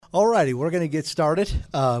All righty, we're going to get started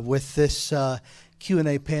with this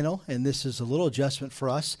Q&A panel, and this is a little adjustment for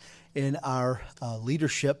us in our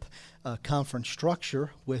leadership conference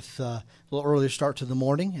structure with a little earlier start to the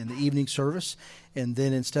morning and the evening service. And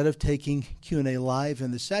then instead of taking Q&A live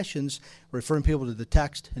in the sessions, we're referring people to the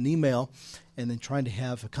text and email, and then trying to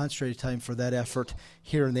have a concentrated time for that effort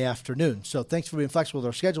here in the afternoon. So thanks for being flexible with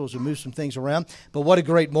our schedules and move some things around. But what a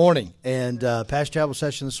great morning. And Pastor Chapel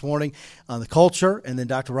session this morning on the culture, and then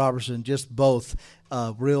Dr. Robertson, just both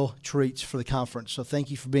real treats for the conference. So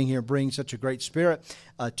thank you for being here and bringing such a great spirit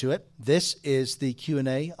to it. This is the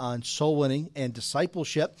Q&A on soul winning and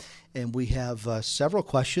discipleship, and we have several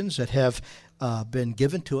questions that have been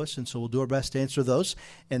given to us, and so we'll do our best to answer those.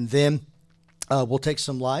 And then we'll take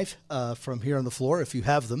some live from here on the floor if you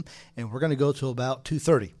have them, and we're going to go to about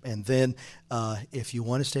 2:30. And then if you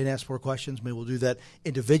want to stay and ask more questions, maybe we'll do that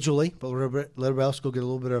individually, but let everybody else go get a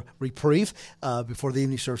little bit of reprieve before the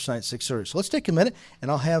evening service tonight at 6:30. So let's take a minute,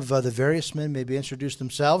 and I'll have the various men maybe introduce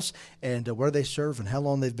themselves and where they serve and how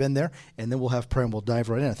long they've been there, and then we'll have prayer and we'll dive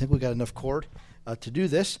right in. I think we've got enough cord to do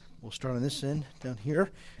this. We'll start on this end down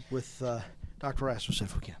here with Dr. Rasmussen,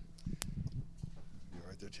 if we can. You're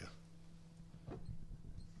right there, too.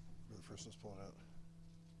 You're the first one's pulling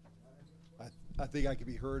out. I think I can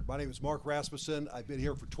be heard. My name is Mark Rasmussen. I've been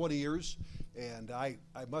here for 20 years, and I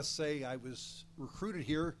must say I was recruited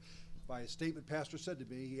here by a statement Pastor said to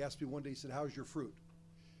me. He asked me one day, he said, "How's your fruit?"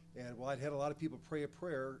 And while I'd had a lot of people pray a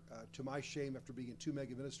prayer, to my shame, after being in 2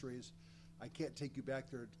 mega ministries, I can't take you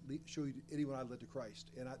back there and show you anyone I led to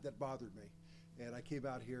Christ, and that bothered me. And I came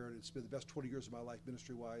out here, and it's been the best 20 years of my life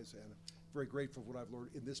ministry-wise, and very grateful for what I've learned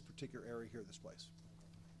in this particular area here, this place.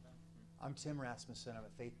 I'm Tim Rasmussen. I'm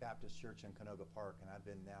at Faith Baptist Church in Canoga Park, and I've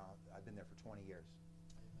been there for 20 years.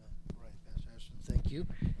 Amen. Right, Pastor Harrison, thank you.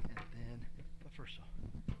 And then, first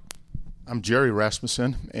off. I'm Jerry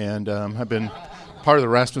Rasmussen, and I've been part of the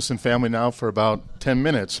Rasmussen family now for about 10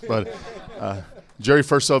 minutes. But Jerry,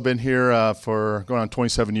 first I've been here for going on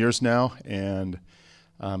 27 years now, and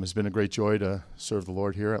it's been a great joy to serve the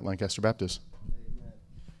Lord here at Lancaster Baptist. Amen.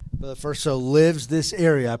 Brother Furso lives this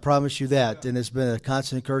area, I promise you that, and it's been a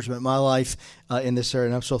constant encouragement in my life in this area,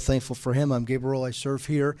 and I'm so thankful for him. I'm Gabriel. I serve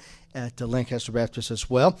here at Lancaster Baptist as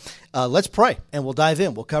well. Let's pray, and we'll dive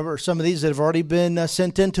in. We'll cover some of these that have already been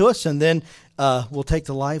sent in to us, and then we'll take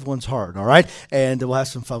the live ones hard, all right? And we'll have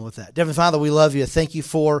some fun with that. Heavenly Father, we love you. Thank you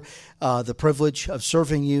for the privilege of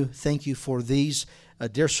serving you. Thank you for these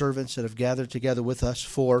dear servants that have gathered together with us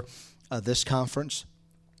for this conference.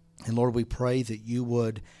 And Lord, we pray that you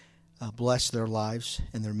would bless their lives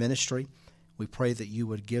and their ministry. We pray that you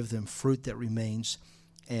would give them fruit that remains,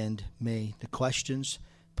 and may the questions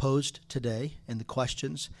posed today and the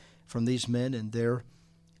questions from these men and their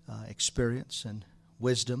experience and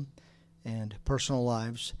wisdom and personal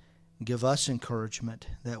lives give us encouragement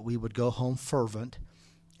that we would go home fervent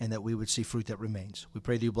and that we would see fruit that remains. We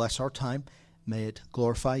pray that you bless our time. May it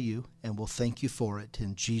glorify you, and we'll thank you for it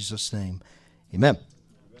in Jesus' name. Amen.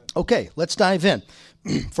 Okay, let's dive in.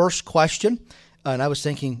 First question, and I was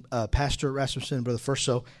thinking, Pastor Rasmussen and Brother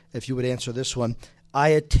Furso, if you would answer this one. I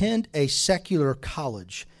attend a secular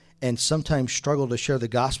college and sometimes struggle to share the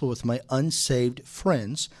gospel with my unsaved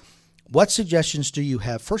friends. What suggestions do you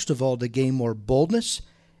have, first of all, to gain more boldness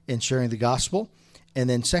in sharing the gospel, and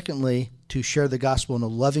then secondly, to share the gospel in a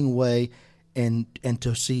loving way and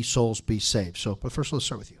to see souls be saved? So, but first, let's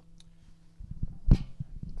start with you.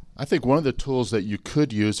 I think one of the tools that you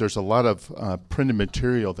could use, there's a lot of printed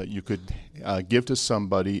material that you could give to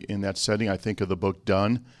somebody in that setting. I think of the book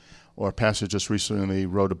Done, or a pastor just recently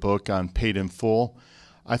wrote a book on Paid in Full.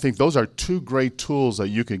 I think those are two great tools that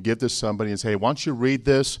you could give to somebody and say, hey, why don't you read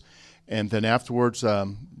this, and then afterwards,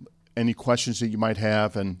 any questions that you might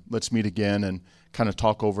have, and let's meet again and kind of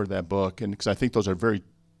talk over that book. And because I think those are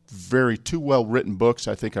very two well-written books,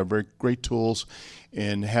 I think are very great tools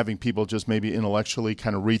in having people just maybe intellectually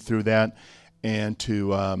kind of read through that and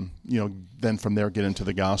to, then from there get into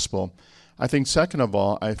the gospel. I think second of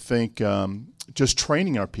all, I think just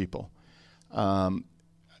training our people.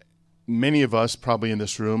 Many of us probably in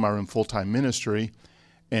this room are in full-time ministry,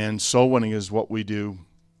 and soul winning is what we do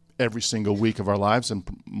every single week of our lives, and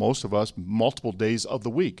most of us multiple days of the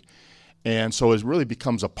week. And so it really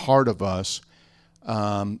becomes a part of us.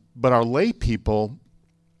 But our lay people,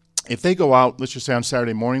 if they go out, let's just say on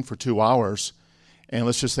Saturday morning for 2 hours, and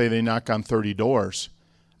let's just say they knock on 30 doors,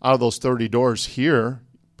 out of those 30 doors here,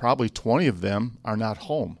 probably 20 of them are not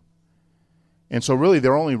home. And so really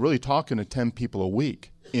they're only really talking to 10 people a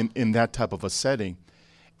week in that type of a setting.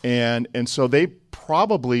 And so they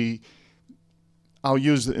probably, I'll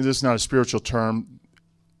use, this is not a spiritual term,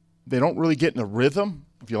 they don't really get in a rhythm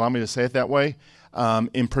if you allow me to say it that way,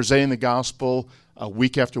 in presenting the gospel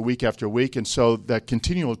week after week after week. And so that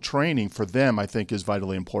continual training for them, I think, is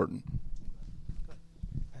vitally important.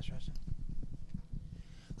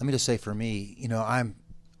 Let me just say for me,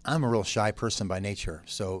 I'm a real shy person by nature,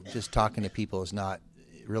 so just talking to people is not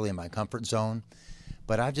really in my comfort zone.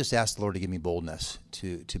 But I've just asked the Lord to give me boldness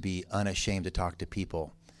to be unashamed to talk to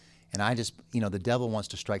people. And I just, the devil wants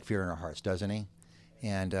to strike fear in our hearts, doesn't he?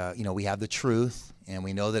 And, we have the truth, and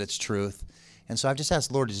we know that it's truth. And so I've just asked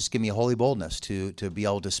the Lord to just give me a holy boldness to be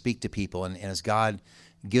able to speak to people. And as God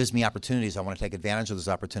gives me opportunities, I want to take advantage of those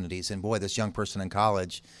opportunities. And boy, this young person in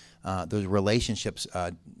college, those relationships,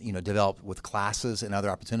 developed with classes and other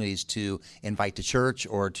opportunities to invite to church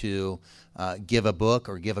or to give a book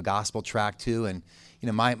or give a gospel tract to. And,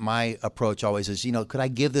 my approach always is, could I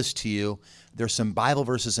give this to you? There's some Bible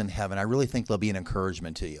verses in heaven. I really think they'll be an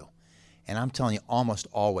encouragement to you. And I'm telling you, almost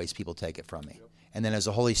always people take it from me. Yep. And then as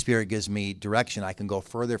the Holy Spirit gives me direction, I can go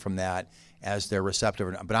further from that as they're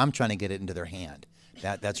receptive. But I'm trying to get it into their hand.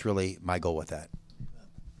 That's really my goal with that.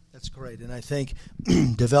 That's great. And I think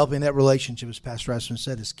developing that relationship, as Pastor Rasmussen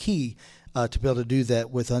said, is key to be able to do that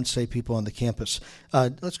with unsaved people on the campus.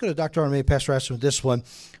 Let's go to Dr. Armey, Pastor Rasmussen, with this one.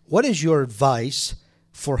 What is your advice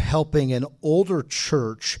for helping an older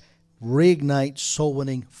church reignite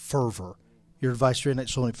soul-winning fervor? Your advice to reignite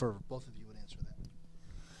soul-winning fervor. Both of you would answer that.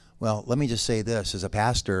 Well, let me just say this. As a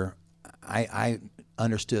pastor, I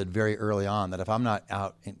understood very early on that if I'm not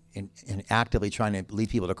out in actively trying to lead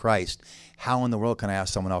people to Christ, how in the world can I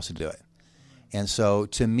ask someone else to do it? And so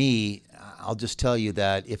to me, I'll just tell you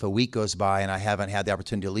that if a week goes by and I haven't had the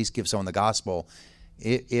opportunity to at least give someone the gospel,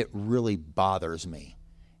 it really bothers me.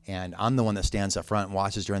 And I'm the one that stands up front and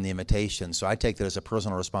watches during the invitation, so I take that as a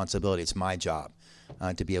personal responsibility. It's my job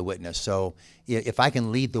to be a witness. So if I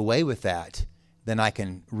can lead the way with that, then I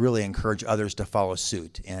can really encourage others to follow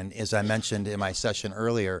suit. And as I mentioned in my session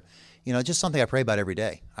earlier, just something I pray about every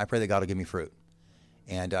day. I pray that God will give me fruit.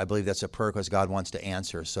 And I believe that's a prayer because God wants to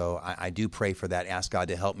answer. So I do pray for that, ask God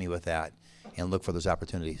to help me with that, and look for those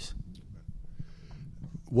opportunities.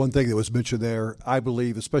 One thing that was mentioned there, I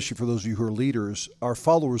believe, especially for those of you who are leaders, our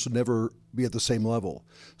followers will never be at the same level.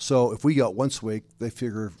 So if we go out once a week, they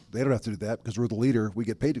figure they don't have to do that because we're the leader. We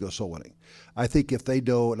get paid to go soul winning. I think if they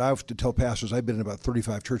know, and I have to tell pastors, I've been in about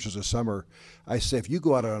 35 churches this summer, I say if you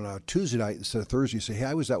go out on a Tuesday night instead of Thursday, you say, hey,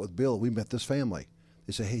 I was out with Bill. We met this family.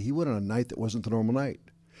 They say, hey, he went on a night that wasn't the normal night.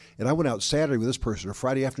 And I went out Saturday with this person, or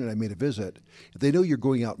Friday afternoon I made a visit. If they know you're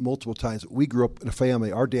going out multiple times, we grew up in a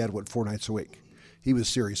family. Our dad went 4 nights a week. He was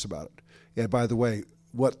serious about it. And by the way,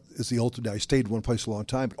 what is the ultimate? I stayed in one place a long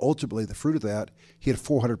time, but ultimately the fruit of that, he had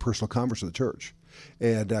 400 personal converts in the church.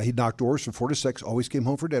 And he knocked doors from 4 to 6, always came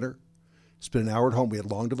home for dinner, spent an hour at home. We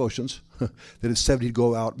had long devotions. Then at 7, he'd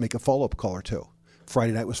go out and make a follow-up call or two.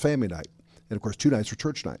 Friday night was family night. And of course, 2 nights were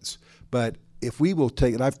church nights. But if we will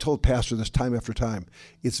take, and I've told pastors this time after time,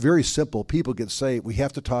 it's very simple. People get saved. We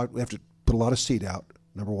have to talk, we have to put a lot of seed out.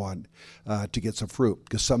 Number one, to get some fruit,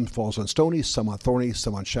 because some falls on stony, some on thorny,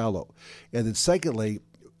 some on shallow. And then secondly,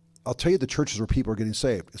 I'll tell you the churches where people are getting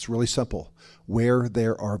saved. It's really simple. Where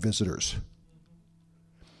there are visitors.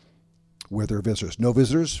 Where there are visitors. No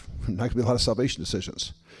visitors, not going to be a lot of salvation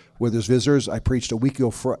decisions. Where there's visitors, I preached a week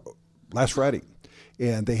ago, last Friday,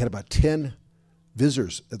 and they had about 10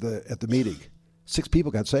 visitors at the meeting. 6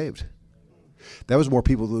 people got saved. That was more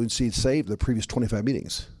people than we'd seen saved the previous 25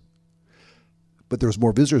 meetings. But there was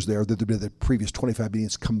more visitors there than the previous 25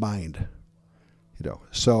 meetings combined.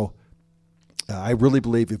 So I really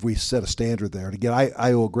believe if we set a standard there, and again,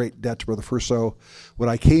 I owe a great debt to Brother Furso. When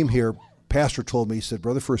I came here, Pastor told me, he said,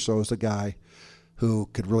 Brother Furso is the guy who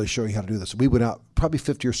could really show you how to do this. We went out probably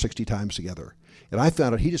 50 or 60 times together, and I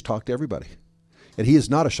found out he just talked to everybody. And he is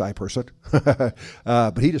not a shy person,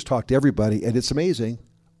 but he just talked to everybody, and it's amazing.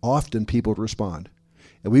 Often people respond.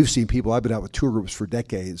 And we've seen people, I've been out with tour groups for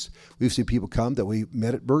decades. We've seen people come that we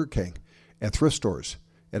met at Burger King, at thrift stores,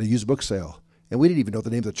 at a used book sale. And we didn't even know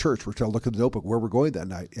the name of the church. We're trying to look at the notebook where we're going that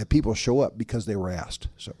night. And people show up because they were asked.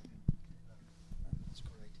 So, that's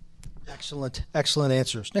great. Excellent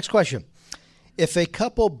answers. Next question. If a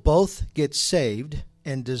couple both get saved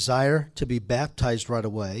and desire to be baptized right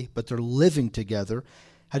away, but they're living together,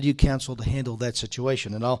 how do you counsel to handle that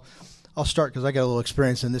situation? And I'll start because I got a little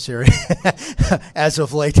experience in this area as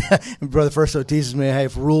of late. Brother Furso teases me I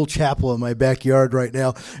have Rule Chapel in my backyard right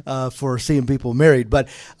now for seeing people married. But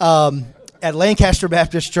at Lancaster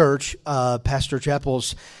Baptist Church, Pastor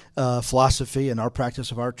Chapel's philosophy and our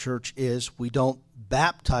practice of our church is we don't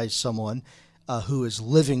baptize someone who is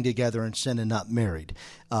living together in sin and not married.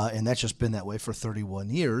 And that's just been that way for 31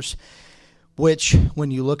 years. which,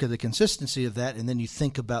 when you look at the consistency of that and then you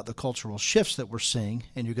think about the cultural shifts that we're seeing,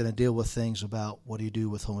 and you're going to deal with things about what do you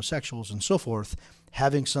do with homosexuals and so forth,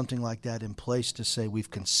 having something like that in place to say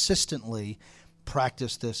we've consistently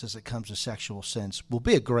practiced this as it comes to sexual sins will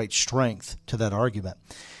be a great strength to that argument.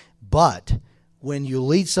 But when you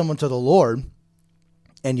lead someone to the Lord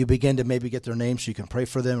and you begin to maybe get their name so you can pray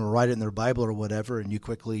for them or write it in their Bible or whatever, and you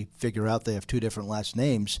quickly figure out they have two different last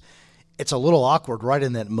names, it's a little awkward right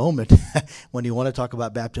in that moment when you want to talk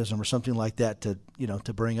about baptism or something like that to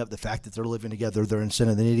bring up the fact that they're living together, they're in sin,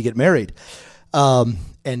 and they need to get married. And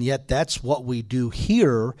yet that's what we do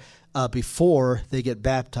here before they get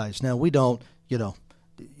baptized. Now, we don't,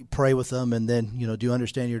 pray with them and then, do you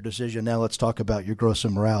understand your decision? Now let's talk about your gross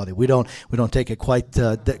immorality. We don't take it quite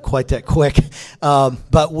that quick,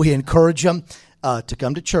 but we encourage them to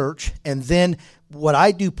come to church. And then what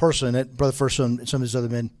I do personally, and Brother First and some of his other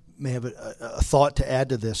men may have a thought to add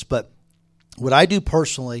to this, but what I do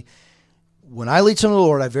personally, when I lead someone to the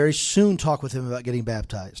Lord, I very soon talk with him about getting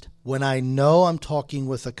baptized. When I know I'm talking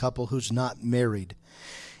with a couple who's not married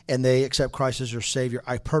and they accept Christ as their Savior,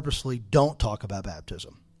 I purposely don't talk about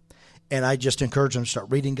baptism. And I just encourage them to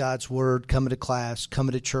start reading God's Word, coming to class,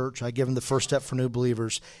 coming to church. I give them the first step for new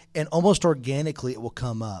believers. And almost organically it will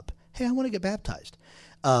come up. Hey, I want to get baptized.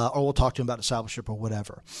 Or we'll talk to them about discipleship or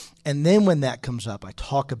whatever. And then when that comes up, I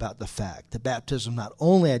talk about the fact that baptism not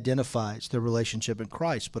only identifies their relationship in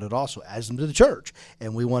Christ, but it also adds them to the church.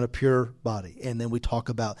 And we want a pure body. And then we talk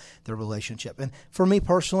about their relationship. And for me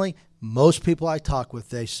personally, most people I talk with,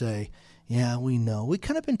 they say, yeah, we know. We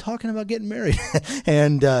kind of been talking about getting married.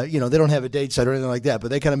 And, they don't have a date set or anything like that,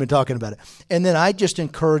 but they kind of been talking about it. And then I just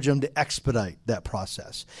encourage them to expedite that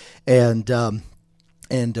process. And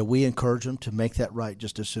we encourage them to make that right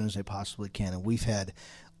just as soon as they possibly can. And we've had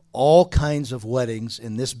all kinds of weddings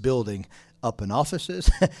in this building, up in offices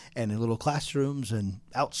and in little classrooms and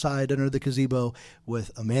outside under the gazebo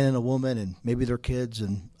with a man and a woman and maybe their kids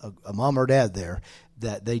and a mom or dad there,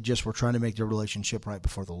 that they just were trying to make their relationship right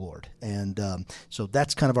before the Lord. And so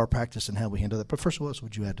that's kind of our practice and how we handle that. But first of all, what else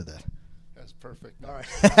would you add to that? That's perfect. All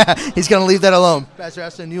right. He's going to leave that alone. Pastor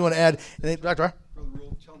Aston, you want to add anything? Dr. Brother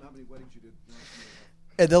Rule, tell them how many weddings you did.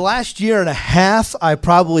 In the last year and a half, I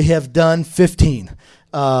probably have done 15.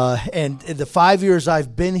 And in the 5 years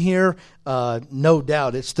I've been here, no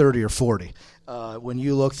doubt it's 30 or 40. When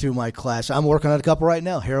you look through my class, I'm working on a couple right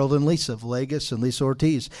now, Harold and Lisa Villegas and Lisa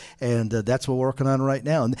Ortiz, and that's what we're working on right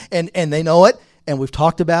now. And they know it, and we've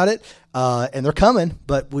talked about it, and they're coming,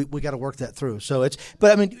 but we got to work that through. So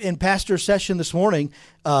in pastor's session this morning,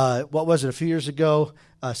 what was it, a few years ago,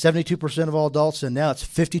 72% of all adults, and now it's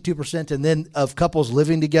 52%. And then of couples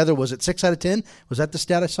living together, was it 6 out of 10? Was that the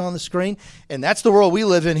stat I saw on the screen? And that's the world we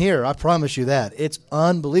live in here. I promise you that. It's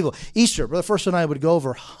unbelievable. Easter, Brother First and I would go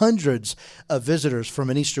over hundreds of visitors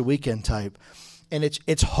from an Easter weekend type. And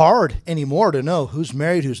it's hard anymore to know who's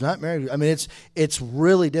married, who's not married. I mean, it's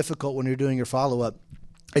really difficult when you're doing your follow-up.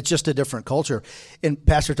 It's just a different culture. And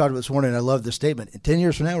Pastor talked about this morning, and I love this statement. In 10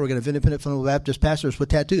 years from now, we're going to have independent fundamental Baptist pastors with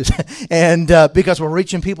tattoos. And because we're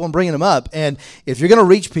reaching people and bringing them up. And if you're going to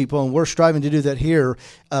reach people, and we're striving to do that here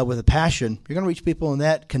with a passion, you're going to reach people in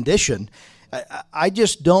that condition. I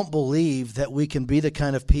just don't believe that we can be the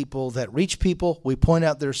kind of people that reach people, we point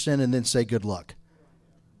out their sin, and then say good luck.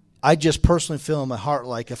 I just personally feel in my heart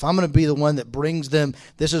like if I'm going to be the one that brings them,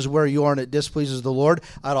 this is where you are and it displeases the Lord,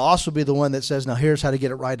 I'd also be the one that says, now here's how to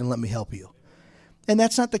get it right and let me help you. And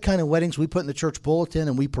that's not the kind of weddings we put in the church bulletin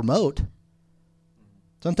and we promote.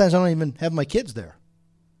 Sometimes I don't even have my kids there.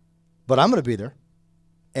 But I'm going to be there,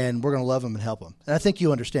 and we're going to love them and help them. And I think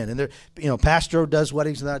you understand. And pastor does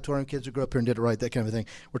weddings in the auditorium, kids who grew up here and did it right, that kind of thing.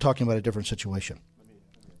 We're talking about a different situation.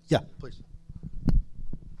 Yeah, please.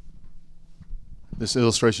 This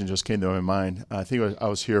illustration just came to my mind. I think I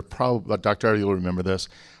was here probably, Dr. Artie, you'll remember this.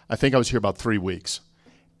 I think I was here about 3 weeks.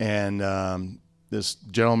 And this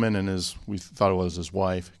gentleman and we thought it was his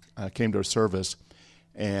wife, came to our service.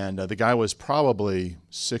 And the guy was probably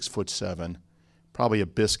 6'7", probably a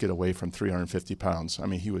biscuit away from 350 pounds. I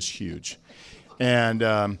mean, he was huge.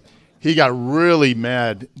 And he got really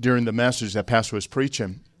mad during the message that pastor was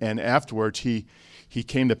preaching. And afterwards, he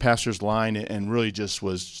came to pastor's line and really just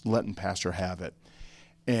was letting pastor have it.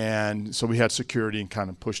 And so we had security and kind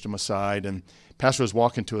of pushed him aside. And pastor was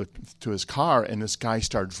walking to his car, and this guy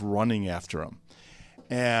starts running after him.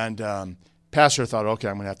 And pastor thought, okay,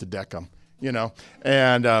 I'm going to have to deck him,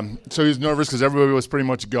 And so he was nervous because everybody was pretty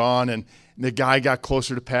much gone. And the guy got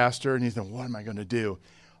closer to pastor, and he thought, what am I going to do?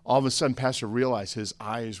 All of a sudden, pastor realized his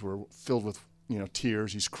eyes were filled with,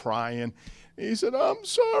 tears. He's crying. He said, "I'm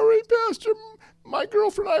sorry, Pastor. My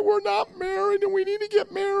girlfriend and I were not married, and we need to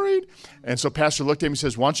get married." And so Pastor looked at him and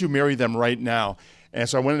says, "Why don't you marry them right now?" And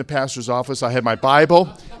so I went into Pastor's office. I had my Bible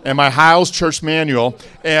and my Hiles Church Manual,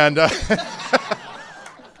 and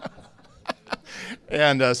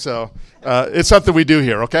so it's something we do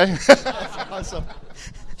here. Okay. Awesome.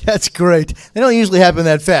 That's great. They don't usually happen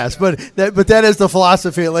that fast, but that is the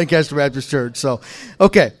philosophy at Lancaster Baptist Church. So,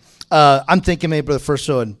 okay. I'm thinking maybe Brother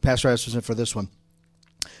Firsto and Pastor Asperson for this one.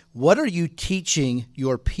 What are you teaching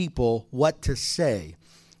your people what to say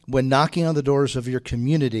when knocking on the doors of your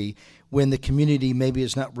community, when the community maybe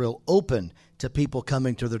is not real open to people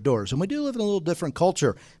coming to their doors? And we do live in a little different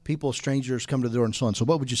culture. People, strangers come to the door and so on. So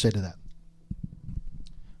what would you say to that?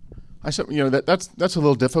 I said, that's a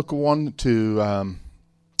little difficult one to.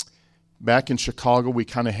 Back in Chicago, we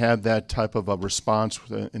kind of had that type of a response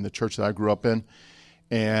in the church that I grew up in.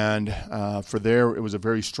 And for there, it was a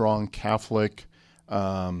very strong Catholic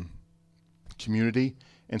community.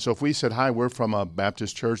 And so if we said, "Hi, we're from a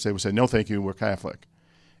Baptist church," they would say, "No, thank you, we're Catholic."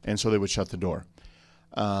 And so they would shut the door.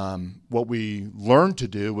 What we learned to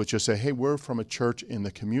do was just say, "Hey, we're from a church in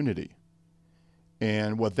the community."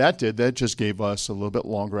 And what that did, that just gave us a little bit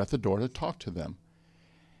longer at the door to talk to them.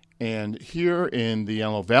 And here in the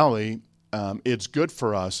Antelope Valley, it's good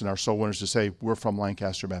for us and our soul winners to say, "We're from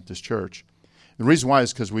Lancaster Baptist Church." The reason why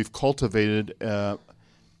is because we've cultivated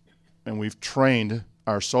and we've trained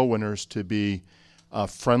our soul winners to be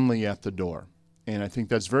friendly at the door. And I think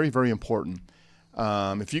that's very, very important.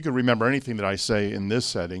 If you can remember anything that I say in this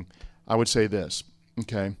setting, I would say this,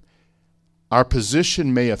 okay? Our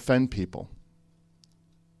position may offend people,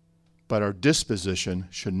 but our disposition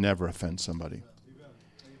should never offend somebody.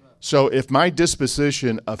 So if my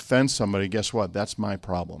disposition offends somebody, guess what? That's my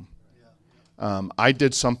problem. I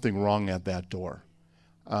did something wrong at that door.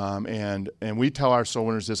 And we tell our soul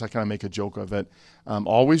winners this, I kind of make a joke of it.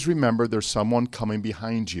 Always remember there's someone coming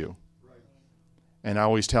behind you. And I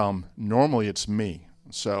always tell them, normally it's me.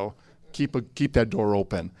 So keep that door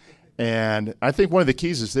open. And I think one of the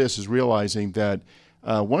keys is realizing that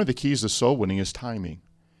one of the keys to soul winning is timing.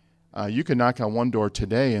 You can knock on one door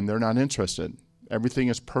today and they're not interested. Everything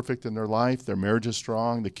is perfect in their life. Their marriage is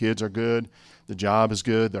strong. The kids are good. The job is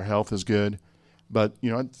good. Their health is good. But,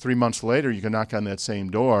 3 months later, you can knock on that same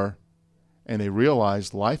door, and they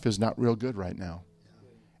realize life is not real good right now.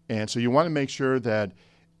 And so you want to make sure that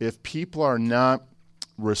if people are not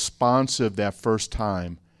responsive that first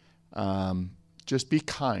time, just be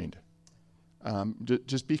kind.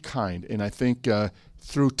 Just be kind. And I think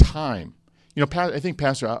through time, I think,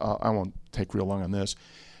 Pastor, I won't take real long on this,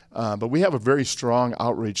 but we have a very strong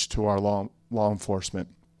outreach to our law enforcement.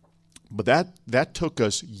 But that took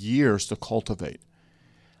us years to cultivate.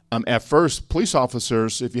 At first, police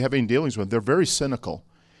officers, if you have any dealings with them, they're very cynical.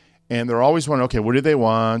 And they're always wondering, okay, what do they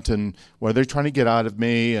want? And what are they trying to get out of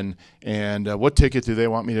me? And what ticket do they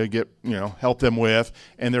want me to get, help them with?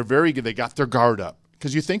 And they're very good. They got their guard up.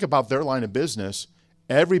 Because you think about their line of business,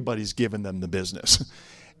 everybody's giving them the business.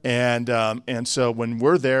 And so when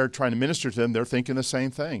we're there trying to minister to them, they're thinking the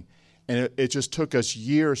same thing. And it just took us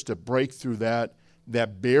years to break through that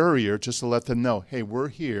barrier just to let them know, hey, we're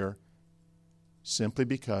here simply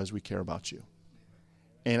because we care about you.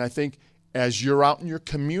 And I think as you're out in your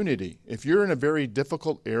community, if you're in a very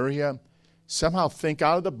difficult area, somehow think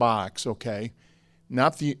out of the box, okay?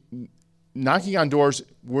 Knocking on doors,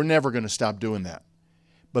 we're never going to stop doing that.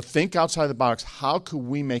 But think outside the box, how could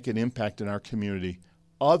we make an impact in our community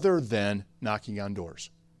other than knocking on doors?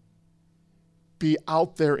 Be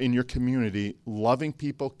out there in your community, loving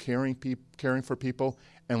people, caring for people,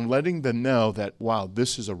 and letting them know that, wow,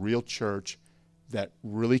 this is a real church that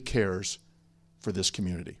really cares for this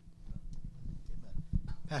community.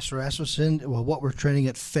 Pastor Rasmussen, what we're training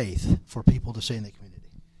at Faith for people to say in the community?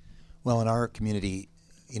 Well, in our community,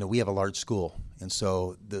 we have a large school, and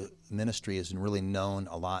so the ministry is really known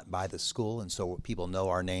a lot by the school, and so people know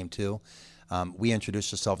our name too. We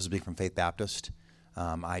introduce ourselves as being from Faith Baptist.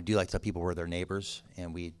 I do like to tell people we're their neighbors,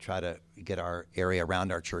 and we try to get our area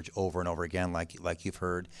around our church over and over again, like you've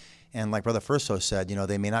heard. And like Brother Firsto said,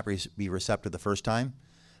 they may not be receptive the first time,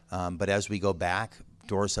 but as we go back,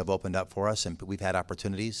 doors have opened up for us, and we've had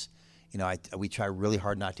opportunities. We try really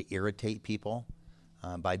hard not to irritate people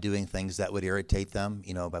by doing things that would irritate them,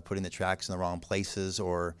 by putting the tracks in the wrong places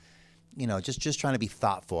or, just trying to be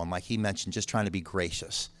thoughtful. And like he mentioned, just trying to be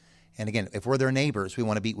gracious. And again, if we're their neighbors, we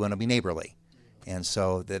want to be neighborly. And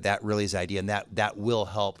so that really is the idea, and that will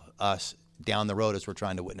help us down the road as we're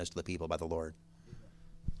trying to witness to the people by the Lord.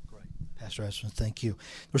 Great. Pastor Aspen, thank you.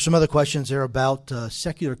 There were some other questions there about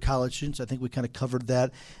secular college students. I think we kind of covered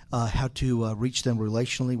that, how to reach them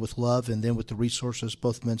relationally with love, and then with the resources.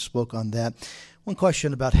 Both men spoke on that. One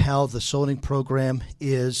question about how the Soulwinning program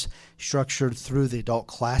is structured through the adult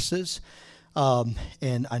classes.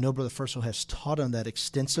 And I know Brother Furso has taught on that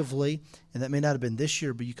extensively, and that may not have been this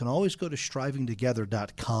year, but you can always go to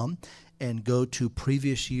strivingtogether.com and go to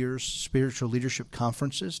previous year's spiritual leadership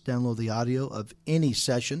conferences, download the audio of any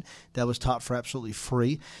session that was taught for absolutely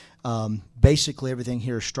free. Basically, everything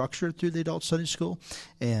here is structured through the adult Sunday school,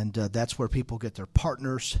 and that's where people get their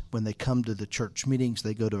partners. When they come to the church meetings,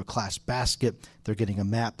 they go to a class basket. They're getting a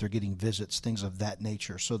map. They're getting visits, things of that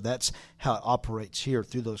nature. So that's how it operates here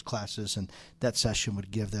through those classes, and that session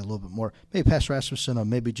would give that a little bit more. Maybe Pastor Rasmussen on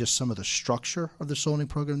maybe just some of the structure of the Soulwinning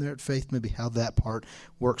program there at Faith, maybe how that part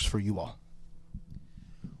works for you all.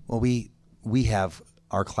 Well, we have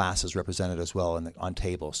our classes represented as well on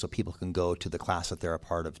tables, so people can go to the class that they're a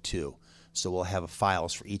part of too. So we'll have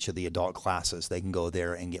files for each of the adult classes. They can go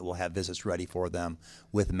there and we'll have visits ready for them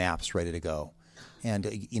with maps ready to go.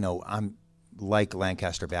 And I'm like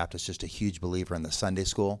Lancaster Baptist, just a huge believer in the Sunday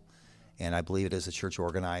school, and I believe it is a church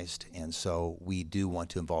organized, and so we do want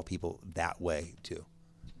to involve people that way too.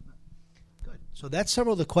 So that's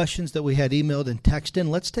several of the questions that we had emailed and texted in.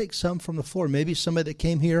 Let's take some from the floor. Maybe somebody that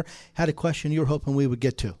came here had a question you were hoping we would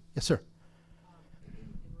get to. Yes, sir.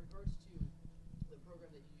 In regards to the program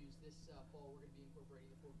that you use this fall, we're going to be incorporating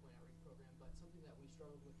the 4-point outreach program, but something that we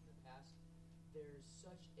struggled with in the past, there's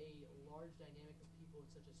such a large dynamic of people in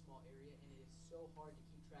such a small area, and it is so hard to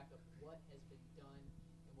keep track of what has been done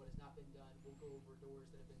and what has not been done. We'll go over doors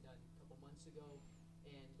that have been done a couple months ago,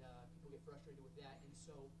 and people get frustrated with that, and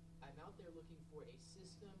so I'm out there looking for a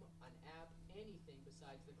system, an app, anything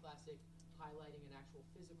besides the classic highlighting an actual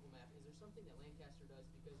physical map. Is there something that Lancaster does,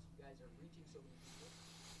 because you guys are reaching so many people,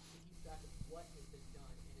 to keep track of what has been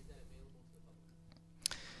done, and is that available to the public?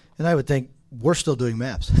 And I would think we're still doing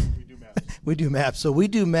maps. We do maps. We do maps. So we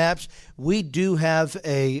do maps. We do have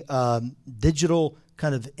a digital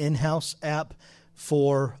kind of in-house app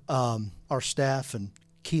for our staff and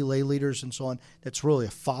key lay leaders and so on. That's really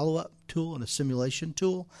a follow-up tool and a simulation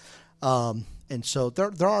tool. And so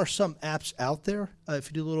there are some apps out there if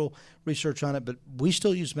you do a little research on it, but we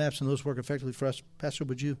still use maps, and those work effectively for us. Pastor,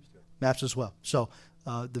 would you? Maps as well. So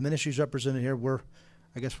the ministries represented here,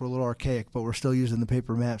 I guess we're a little archaic, but we're still using the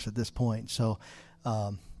paper maps at this point. So,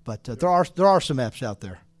 but there are some apps out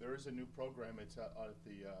there. There is a new program. It's at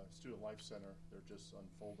the Student Life Center. They're just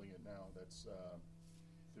unfolding it now. That's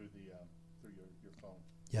through your phone.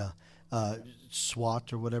 Yeah.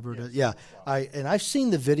 SWAT or whatever it is. Yeah. I've seen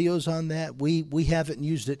the videos on that. We haven't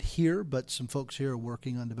used it here, but some folks here are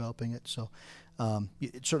working on developing it. So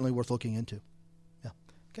it's certainly worth looking into. Yeah.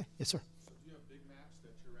 Okay. Yes, sir. So do you have big maps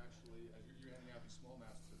that you're actually, as you're handing out these small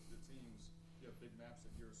maps to the teams, you have big maps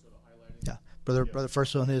that you're sort of highlighting? Yeah. Brother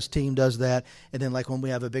First on his team does that. And then like when we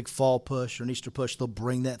have a big fall push or an Easter push, they'll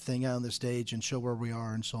bring that thing out on the stage and show where we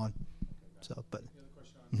are and so on. Okay, So, but. the other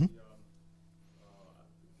question on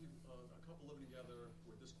a couple living together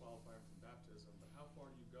would disqualify them from baptism, but how far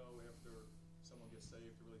do you go after someone gets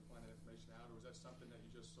saved to really find that information out, or is that something that you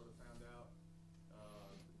just sort of found out,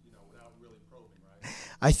 without really probing, right?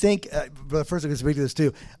 I think, but first I can speak to this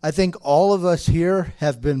too. I think all of us here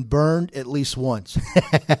have been burned at least once,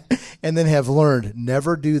 and then have learned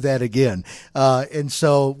never do that again. And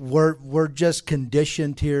so we're just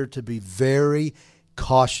conditioned here to be very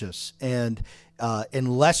cautious, and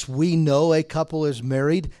unless we know a couple is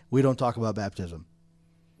married, we don't talk about baptism.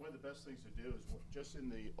 One of the best things to do is just in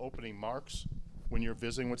the opening marks when you're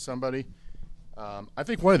visiting with somebody. I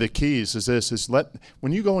think one of the keys is this: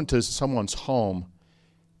 when you go into someone's home,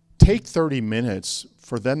 take 30 minutes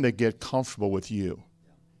for them to get comfortable with you.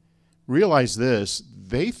 Realize this: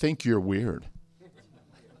 they think you're weird.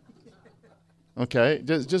 Okay,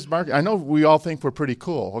 just mark. I know we all think we're pretty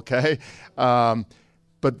cool. Okay,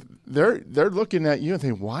 but they're looking at you and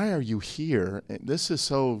thinking, "Why are you here? This is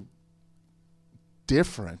so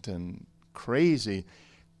different and crazy."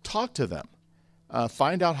 Talk to them.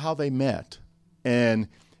 Find out how they met. And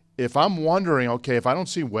if I'm wondering, okay, if I don't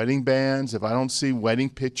see wedding bands, if I don't see wedding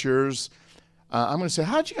pictures, I'm going to say,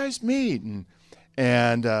 how'd you guys meet?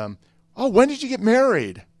 And when did you get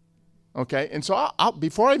married? Okay, and so I'll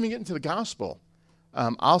before I even get into the gospel,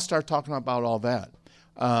 I'll start talking about all that.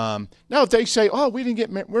 Now, if they say, we didn't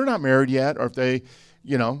get we're not married yet, or if they,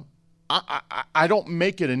 I don't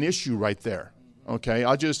make it an issue right there. Okay,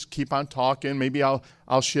 I'll just keep on talking. Maybe I'll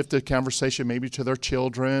shift the conversation maybe to their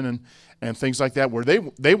children and things like that, where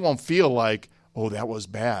they won't feel like, that was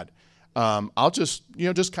bad. I'll just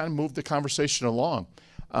kind of move the conversation along.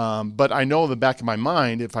 But I know in the back of my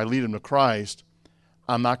mind, if I lead them to Christ,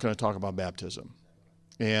 I'm not going to talk about baptism.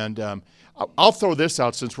 And I'll throw this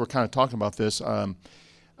out since we're kind of talking about this.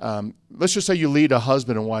 Let's just say you lead a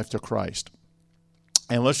husband and wife to Christ.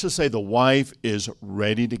 And let's just say the wife is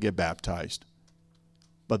ready to get baptized,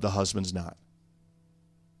 but the husband's not.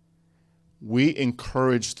 We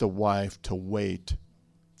encourage the wife to wait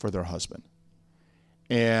for their husband.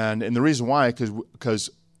 And the reason why, because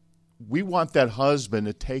we want that husband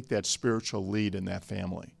to take that spiritual lead in that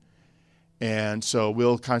family. And so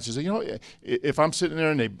we'll kind of say, if I'm sitting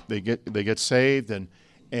there and they get saved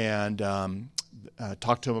and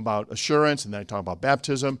talk to them about assurance, and then I talk about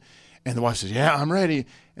baptism, and the wife says, yeah, I'm ready.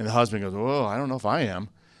 And the husband goes, oh, I don't know if I am.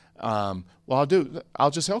 Well, I'll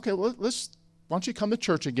just say, okay, well, why don't you come to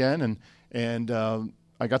church again, and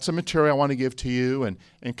I got some material I want to give to you, and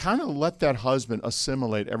kind of let that husband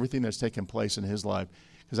assimilate everything that's taken place in his life,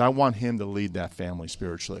 because I want him to lead that family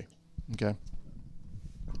spiritually. Okay?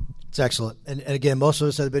 It's excellent. And again, most of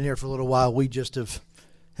us that have been here for a little while, we just have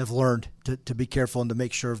learned to be careful and to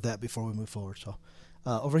make sure of that before we move forward. So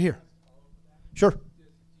over here. Sure.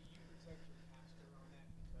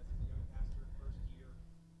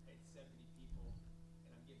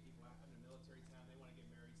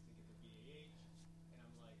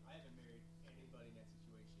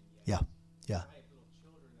 Yeah. Yeah. I have little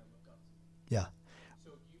children that look up to me. Yeah.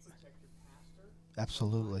 So do you protect your pastor?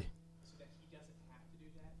 Absolutely. So that he doesn't have to do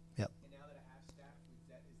that? Yep. And now that I have staff, is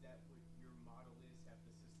that what your model is? Have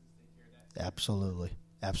the assistants take care of that? Absolutely.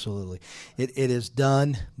 Absolutely. It is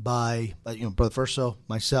done by, Brother Verso,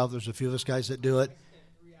 myself, there's a few of us guys that do it. I spent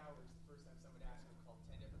 3 hours the first time somebody asked me to call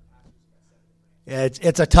 10 different pastors and got 7 different answers.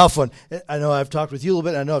 It's a tough one. I know I've talked with you a little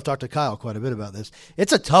bit. I know I've talked to Kyle quite a bit about this.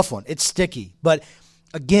 It's a tough one. It's sticky. But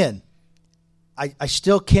again, I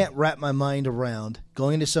still can't wrap my mind around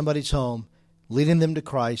going into somebody's home, leading them to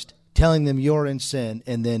Christ, telling them you're in sin,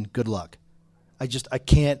 and then good luck. I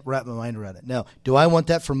can't wrap my mind around it. Now, do I want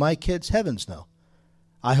that for my kids? Heavens no.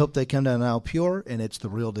 I hope they come down the aisle pure, and it's the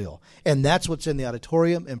real deal. And that's what's in the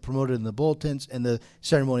auditorium and promoted in the bulletins and the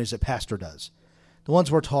ceremonies that pastor does. The ones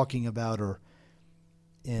we're talking about are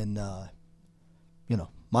in,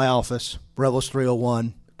 my office, Rebels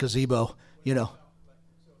 301, gazebo, So if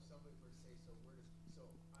somebody were to say,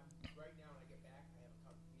 I'm right now when I get back, I have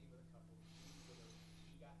a meeting with a couple.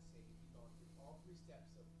 He got saved. He's going through all 3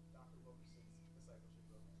 steps of Dr. Wilkerson's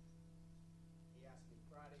discipleship program. He asked me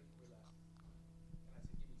Friday before we left, and I said,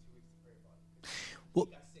 give me 2 weeks to pray about it. Well,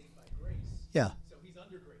 He got saved by grace. yeah. So he's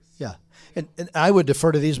under grace. Yeah. And I would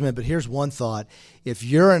defer to these men, but here's one thought. If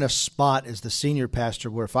you're in a spot as the senior pastor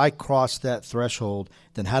where if I cross that threshold,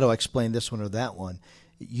 then how do I explain this one or that one?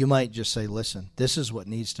 You might just say, listen, this is what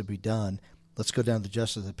needs to be done. Let's go down to the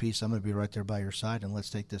justice of the peace. I'm going to be right there by your side, and let's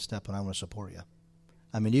take this step, and I want to support you.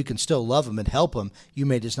 I mean, you can still love them and help them. You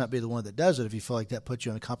may just not be the one that does it if you feel like that puts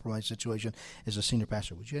you in a compromised situation as a senior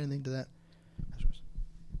pastor. Would you add anything to that?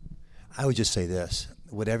 I would just say this.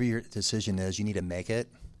 Whatever your decision is, you need to make it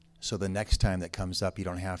so the next time that comes up, you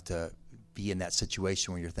don't have to be in that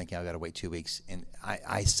situation where you're thinking, I've got to wait 2 weeks. And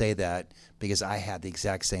I say that because I had the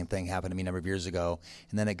exact same thing happen to me a number of years ago,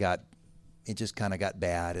 and then it just kind of got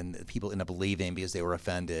bad, and people end up leaving because they were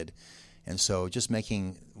offended. And so just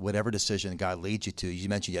making whatever decision God leads you to, you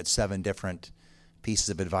mentioned you had 7 different pieces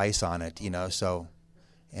of advice on it, so,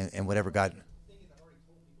 and whatever God... The thing is, I already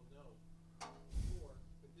told people no before,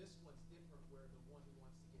 but this one's different where the one who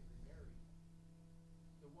wants to get remarried,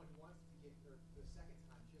 the one who wants to get her the second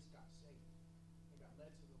time just got saved and got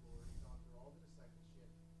led to the Lord and gone through all the discipleship,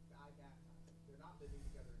 died baptized. They're not living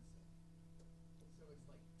together in sin. So it's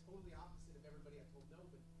like totally opposite of everybody I told no,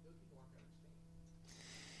 but those people aren't going to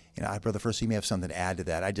understand. Brother First, you may have something to add to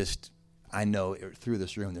that. I know through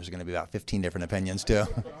this room there's going to be about 15 different opinions too.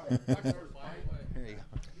 There you go.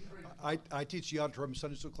 I teach the auditorium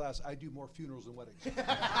Sunday school class. I do more funerals than weddings.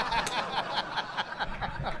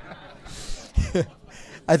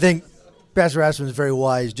 I think Pastor Rasmussen is very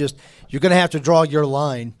wise. Just you're going to have to draw your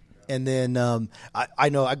line, and then I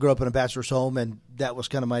know I grew up in a pastor's home, and that was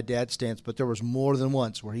kind of my dad's stance. But there was more than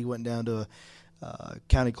once where he went down to a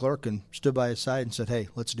county clerk and stood by his side and said, "Hey,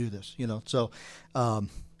 let's do this." So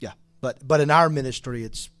yeah. But in our ministry,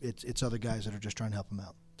 it's other guys that are just trying to help him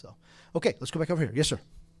out. So okay, let's go back over here. Yes, sir.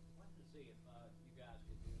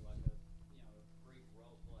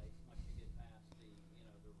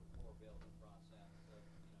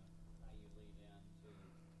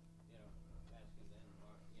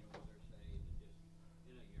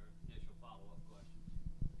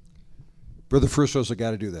 Brother Frusso's a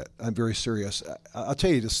guy to do that. I'm very serious. I'll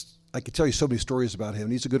tell you this. I could tell you so many stories about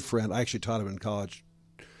him. He's a good friend. I actually taught him in college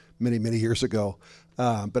many, many years ago.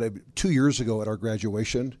 But 2 years ago at our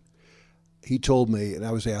graduation, he told me, and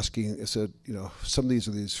I was asking, I said, some of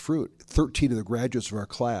these fruit. 13 of the graduates of our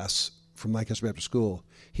class from Lancaster Baptist School,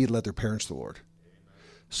 he had led their parents to the Lord.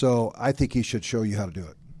 So I think he should show you how to do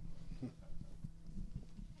it.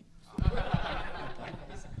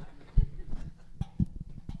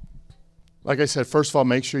 Like I said, first of all,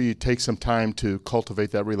 make sure you take some time to cultivate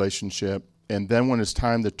that relationship. And then when it's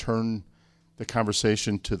time to turn the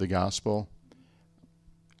conversation to the gospel,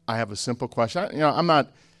 I have a simple question. I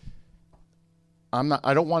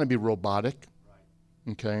don't want to be robotic,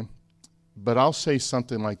 okay? But I'll say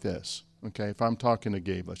something like this, okay? If I'm talking to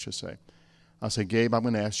Gabe, let's just say. I'll say, Gabe, I'm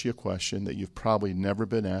going to ask you a question that you've probably never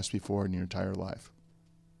been asked before in your entire life.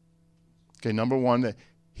 Okay, number one,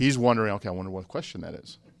 he's wondering, okay, I wonder what question that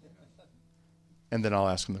is. And then I'll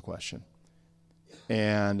ask him the question.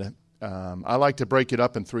 And I like to break it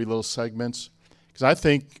up in 3 little segments because I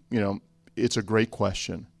think, it's a great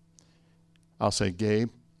question. I'll say, Gabe,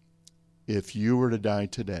 if you were to die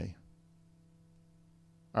today,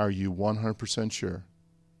 are you 100% sure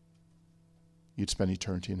you'd spend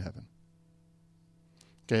eternity in heaven?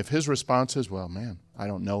 Okay, if his response is, well, man, I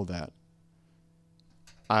don't know that,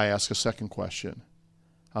 I ask a second question.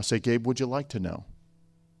 I'll say, Gabe, would you like to know?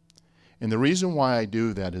 And the reason why I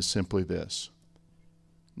do that is simply this.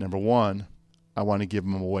 Number one, I want to give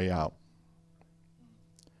him a way out.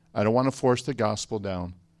 I don't want to force the gospel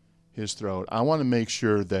down his throat. I want to make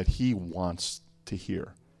sure that he wants to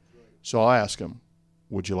hear. So I'll ask him,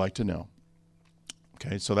 would you like to know?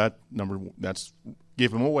 Okay, so that's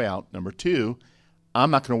give him a way out. Number 2,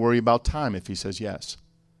 I'm not going to worry about time if he says yes.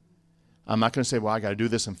 I'm not going to say, well, I got to do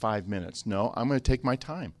this in 5 minutes. No, I'm going to take my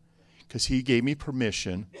time because he gave me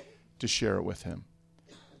permission to share it with him.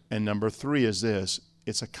 And number 3 is this.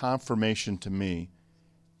 It's a confirmation to me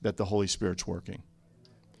that the Holy Spirit's working.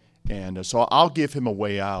 And so I'll give him a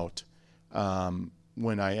way out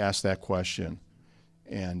when I ask that question.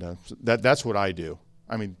 And that's what I do.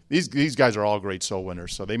 I mean, these guys are all great soul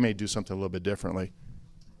winners, so they may do something a little bit differently.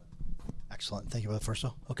 Excellent. Thank you for the first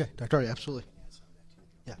one. Okay, Dr. Artie, absolutely.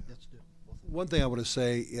 Yeah, let's do it. One thing I want to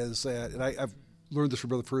say is that, and I've learned this from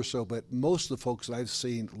Brother Furso, but most of the folks that I've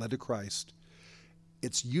seen led to Christ,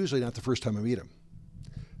 it's usually not the first time I meet them.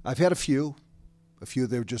 I've had a few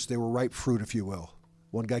they were ripe fruit, if you will.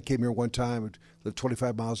 One guy came here one time, lived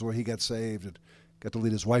 25 miles away, he got saved and got to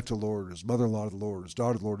lead his wife to the Lord, his mother-in-law to the Lord, his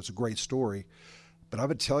daughter to the Lord. It's a great story. But I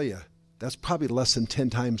would tell you, that's probably less than 10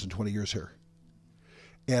 times in 20 years here.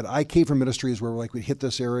 And I came from ministries where we'd hit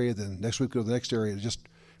this area, then next week go to the next area.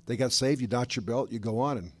 They got saved, you notch your belt, you go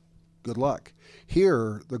on, and good luck.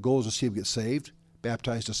 Here, the goal is to see them get saved,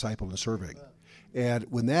 baptized, discipled, and serving. And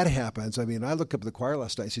when that happens, I look up at the choir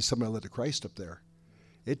last night, I see somebody led to Christ up there.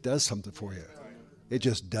 It does something for you. It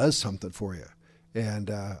just does something for you. And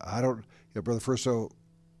Brother Furso,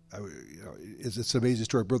 it's an amazing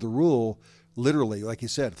story. Brother Rule, literally, like he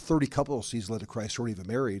said, 30 couples he's led to Christ or even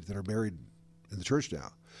married that are married in the church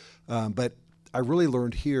now. But I really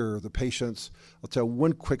learned here the patience. I'll tell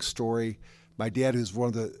one quick story. My dad, who's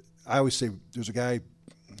I always say there's a guy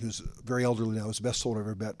who's very elderly now, who's the best soul I've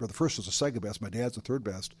ever met. Brother First was the second best. My dad's the third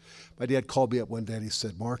best. My dad called me up one day and he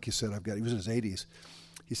said, Mark, he was in his 80s.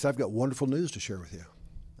 He said, I've got wonderful news to share with you.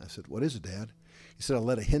 I said, what is it, Dad? He said, I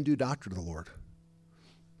led a Hindu doctor to the Lord.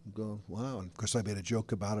 I'm going, wow. And of course, I made a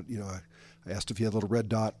joke about it. I asked if he had a little red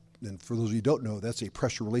dot. And for those of you who don't know, that's a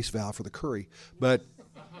pressure release valve for the curry. But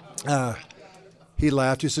he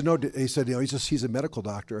laughed. He said, no. He said, he's a medical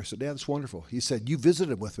doctor. I said, Dad, that's wonderful. He said, you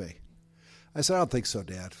visited him with me. I said, I don't think so,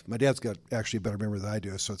 Dad. My dad's got actually a better memory than I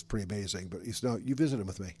do, so it's pretty amazing. But he said, no, you visited him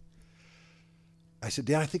with me. I said,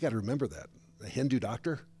 Dad, I think I'd remember that. A Hindu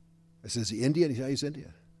doctor? I said, is he Indian? He said, he's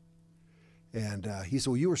Indian. And he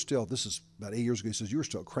said, well, you were still, this is about 8 years ago, he says, you were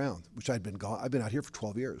still at Crown, which I'd been gone. I've been out here for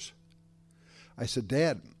 12 years. I said,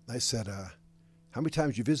 Dad, how many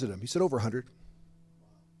times you visited him? He said, over 100.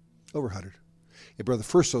 Over 100. And Brother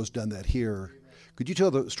Furso's done that here. Could you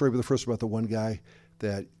tell the story, Brother Furso, about the one guy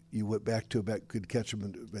that you went back to, could catch him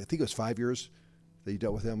in, I think it was 5 years that you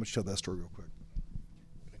dealt with him? Why don't you tell that story real quick?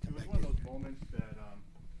 It was one of those moments that,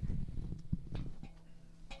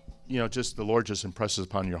 just the Lord just impresses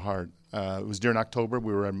upon your heart. It was during October.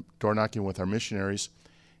 We were door knocking with our missionaries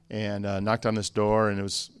and knocked on this door, and it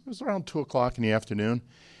was around 2 o'clock in the afternoon.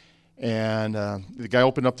 And the guy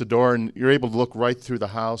opened up the door, and you're able to look right through the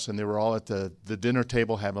house, and they were all at the dinner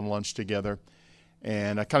table having lunch together.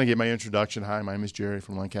 And I kind of gave my introduction. Hi, my name is Jerry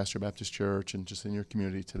from Lancaster Baptist Church, and just in your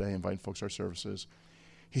community today, inviting folks to our services.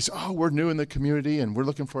 He said, oh, we're new in the community, and we're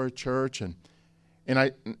looking for a church. And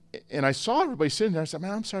And I saw everybody sitting there. I said,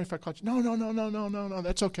 man, I'm sorry if I caught you. No,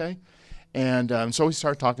 that's okay. And so we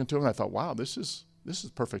started talking to him. And I thought, wow, this is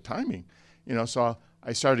perfect timing. So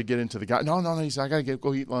I started to get into the guy. No. He said, I got to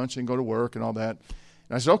go eat lunch and go to work and all that.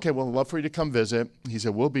 And I said, okay, well, I'd love for you to come visit. He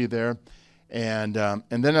said, we'll be there. And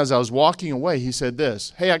then as I was walking away, he said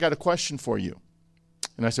this, hey, I got a question for you.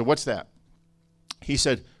 And I said, what's that? He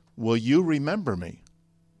said, will you remember me?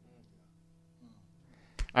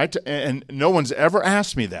 And no one's ever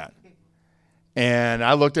asked me that. And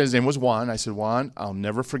I looked at his name was Juan. I said, Juan, I'll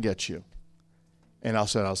never forget you. And I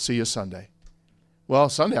said, I'll see you Sunday. Well,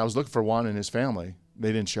 Sunday I was looking for Juan and his family.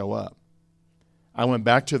 They didn't show up. I went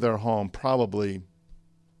back to their home probably,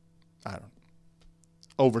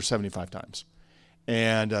 over 75 times.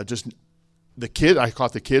 And I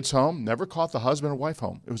caught the kids home, never caught the husband or wife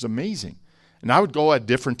home. It was amazing. And I would go at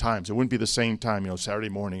different times. It wouldn't be the same time, Saturday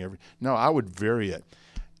morning. No, I would vary it.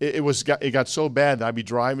 It got so bad that I'd be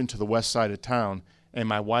driving to the west side of town, and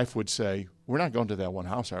my wife would say, we're not going to that one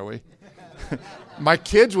house, are we? My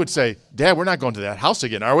kids would say, Dad, we're not going to that house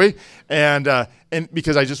again, are we? And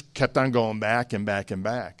because I just kept on going back and back and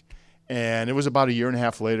back. And it was about a year and a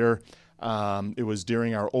half later. It was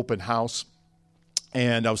during our open house,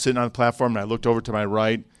 and I was sitting on the platform, and I looked over to my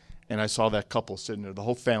right, and I saw that couple sitting there. The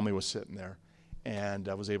whole family was sitting there, and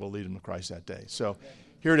I was able to lead them to Christ that day. So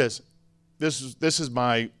here it is. This is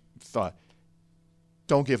my thought.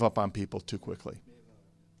 Don't give up on people too quickly.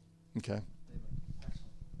 Okay?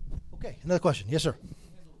 Okay, another question. Yes, sir.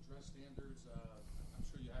 Handle dress standards. I'm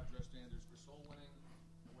sure you have dress standards for soul winning.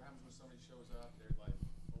 What happens when somebody shows up? They're like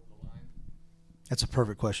over the line. That's a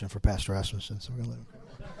perfect question for Pastor Rasmussen, so we're going to let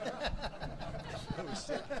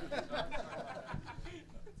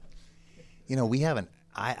him. We haven't.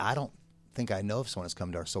 I don't think I know if someone has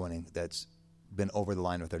come to our soul winning that's been over the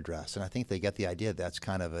line with their dress, and I think they get the idea that's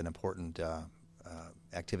kind of an important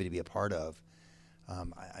activity to be a part of.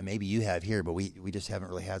 Maybe you have here, but we just haven't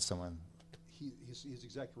really had someone. He's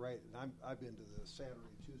exactly right. And I've been to the Saturday,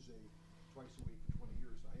 Tuesday, twice a week for 20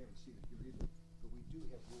 years. I haven't seen it here either. But we do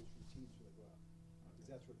have rules for teams when they go out. Because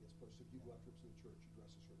that's what gets posted. If you go out trips to the church, you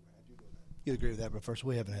dress a certain way. I do know that. You'd agree with that, but first,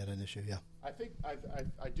 we haven't had an issue, yeah. I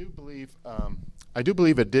do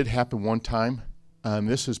believe it did happen one time.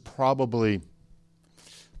 This is probably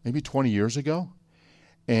maybe 20 years ago.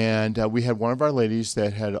 And we had one of our ladies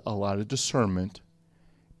that had a lot of discernment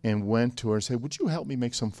and went to her and said, would you help me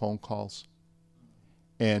make some phone calls?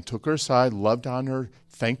 And took her aside, loved on her,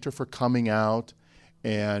 thanked her for coming out,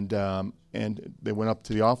 and they went up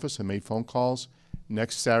to the office and made phone calls.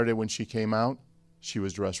 Next Saturday when she came out, she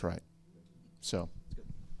was dressed right. So.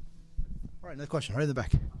 All right, another question, right in the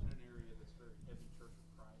back. I'm in an area that's very heavy Church of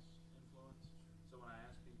Christ influence. So when I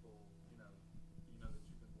ask people, that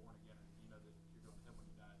you've been born again, and that you're going to heaven when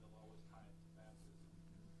you die, they'll always tie it to baptism.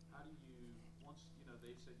 How do you, once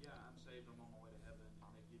they've said, yeah, I'm saved, I'm on my way to heaven,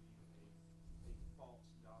 and they give you a false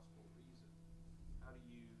gospel reason, how do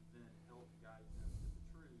you then help guide them to the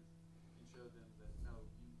truth and show them that no,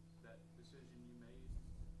 that decision you made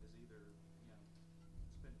is either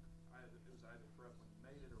it was either correct when you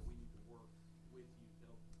made it, or we need to work with you to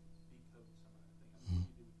help decode some of that thing.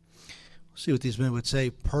 See what these men would say.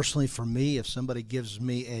 Personally, for me, if somebody gives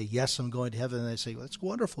me a yes, I'm going to heaven, and they say, well, that's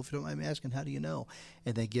wonderful. If you don't mind me asking, how do you know?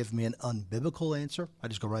 And they give me an unbiblical answer, I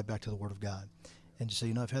just go right back to the Word of God and just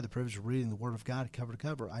say, I've had the privilege of reading the Word of God cover to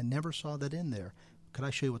cover. I never saw that in there. Could I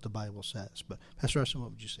show you what the Bible says? But Pastor Rustin,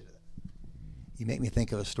 what would you say to that? You make me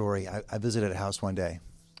think of a story. I visited a house one day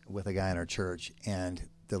with a guy in our church, and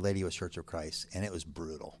the lady was Church of Christ, and it was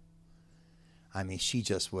brutal. I mean, she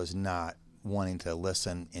just was not wanting to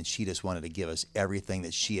listen, and she just wanted to give us everything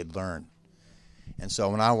that she had learned. And so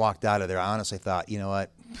when I walked out of there, I honestly thought, you know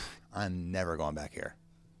what, I'm never going back here.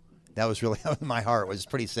 That was really, my heart was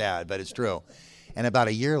pretty sad, but it's true. And about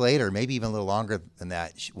a year later, maybe even a little longer than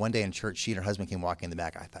that, one day in church, she and her husband came walking in the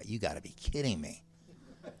back. I thought, you got to be kidding me.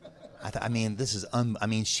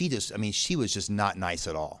 She was just not nice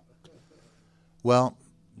at all. Well,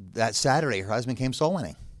 that Saturday, her husband came soul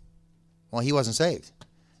winning. Well, he wasn't saved.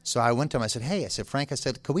 So I went to him. I said, Frank,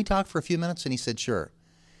 could we talk for a few minutes? And he said, sure.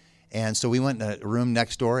 And so we went in a room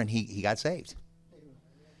next door, and he got saved.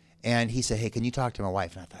 And he said, hey, can you talk to my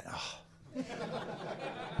wife? And I thought,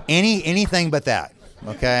 anything but that.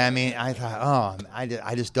 Okay. I thought,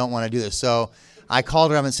 I just don't want to do this. So I called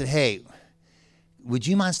her up and said, hey, would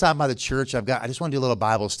you mind stopping by the church? I just want to do a little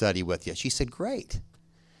Bible study with you. She said, great.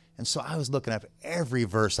 And so I was looking up every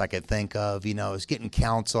verse I could think of, I was getting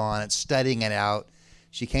counsel on it, studying it out.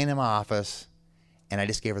 She came to my office, and I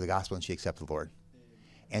just gave her the gospel, and she accepted the Lord.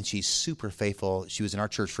 And she's super faithful. She was in our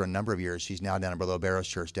church for a number of years. She's now down in Brother Obero's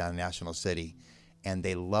church down in National City. and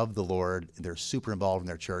they love the Lord. They're super involved in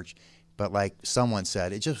their church. But like someone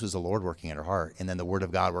said, it just was the Lord working in her heart, and then the Word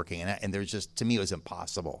of God working. And there's just, to me, it was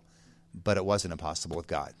impossible. But it wasn't impossible with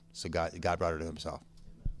God. So God brought her to himself.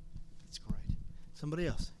 That's great. Somebody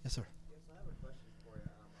else? Yes, sir. Yes, I have a question for you.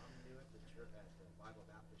 I'm new at the church, at the Bible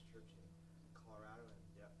Baptist Church in Colorado,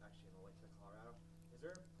 and actually in Lake, Colorado. Is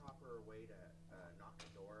there a proper way to knock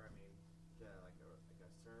the door? I mean, like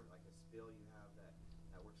a sermon, like a spiel you have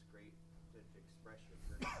that works great to express your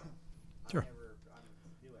church. Sure. I'm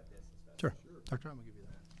new at this and stuff. Sure. Dr. I'm going to give you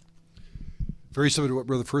that. Very similar to what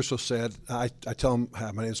Brother Furso said. I tell him,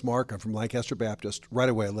 hi, my name is Mark. I'm from Lancaster Baptist. Right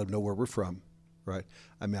away, I let him know where we're from. Right,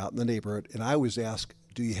 I'm out in the neighborhood, and I always ask,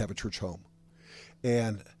 do you have a church home?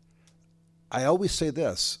 And I always say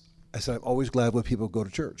this. I said, I'm always glad when people go to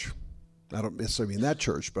church. I don't necessarily mean that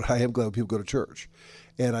church, but I am glad when people go to church.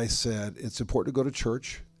 And I said, it's important to go to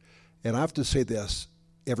church. And I have to say this,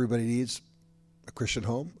 everybody needs a Christian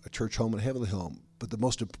home, a church home, and a heavenly home. But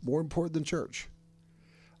the more important than church,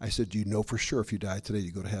 I said, do you know for sure if you die today,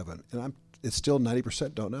 you go to heaven? And it's still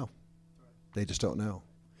 90% don't know. They just don't know.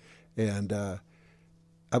 And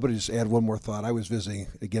I'm going to just add one more thought. I was visiting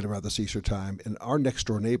again around this Easter time, and our next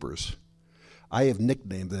door neighbors, I have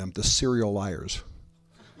nicknamed them the serial liars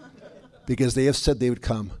because they have said they would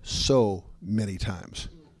come so many times.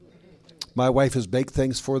 My wife has baked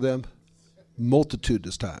things for them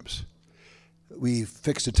multitudinous times. We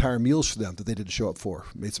fixed entire meals for them that they didn't show up for.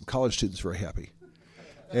 Made some college students very happy.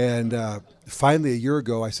 And finally, a year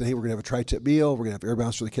ago, I said, hey, we're going to have a tri-tip meal. We're going to have air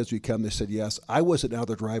bounce for the kids when you come. They said yes. I wasn't out of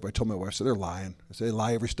their drive. I told my wife, I said, they're lying. I said, they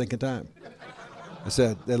lie every stinking time. I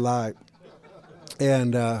said, they lie.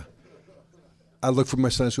 And I looked for my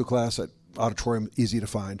Sunday school class at auditorium, easy to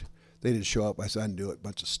find. They didn't show up. I said, I knew it.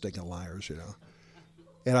 Bunch of stinking liars, you know.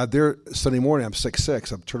 And I'm there Sunday morning. I'm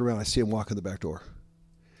 6'6". I'm turning around. I see them walk in the back door.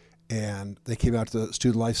 And they came out to the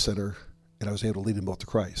Student Life Center, and I was able to lead them both to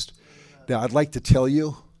Christ. Now, I'd like to tell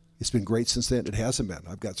you it's been great since then. It hasn't been.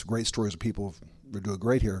 I've got some great stories of people who are doing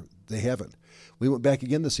great here. They haven't. We went back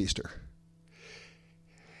again this Easter.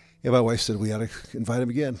 And my wife said we ought to invite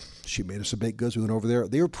them again. She made us some baked goods. We went over there.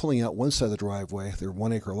 They were pulling out one side of the driveway. They were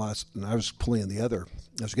 1 acre lots, and I was pulling in the other.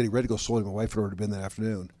 I was getting ready to go soul. My wife had already been that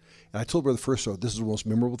afternoon. And I told Brother Furso, this is the most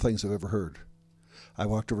memorable things I've ever heard. I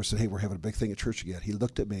walked over and said, hey, we're having a big thing at church again. He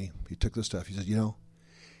looked at me. He took the stuff. He said,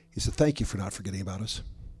 he said, thank you for not forgetting about us.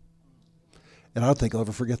 And I don't think I'll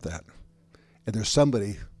ever forget that. And there's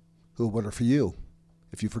somebody who will wonder for you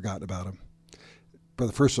if you've forgotten about him.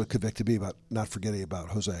 Brother Furso convicted me about not forgetting about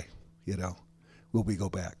Jose. Will we go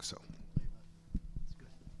back? So. That's good.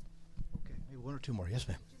 Okay, maybe one or two more. Yes,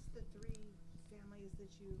 ma'am. Just the three families that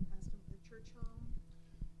you asked them, the church home.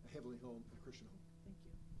 A heavenly home, a Christian home. Thank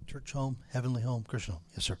you. Church home, heavenly home, Christian home.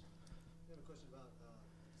 Yes, sir. I have a question about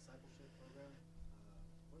discipleship program.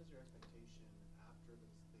 What is your expectation after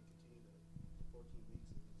they continue the 14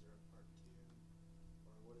 weeks? Is there a part 2?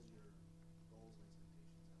 Or what is your goals and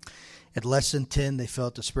expectations? At lesson 10, they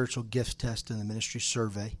felt the spiritual gifts test and the ministry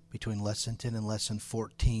survey. Between lesson 10 and lesson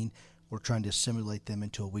 14, we're trying to assimilate them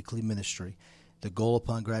into a weekly ministry. The goal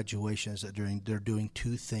upon graduation is that they're doing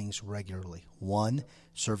two things regularly. 1,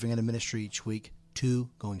 serving in a ministry each week. 2,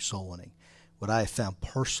 going soul winning. What I have found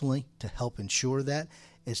personally to help ensure that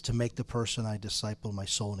is to make the person I disciple my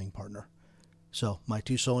soul winning partner. So my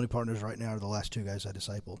 2 soul winning partners right now are the last 2 guys I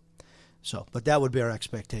discipled. So, but that would be our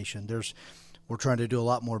expectation. We're trying to do a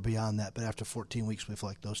lot more beyond that, but after 14 weeks, we feel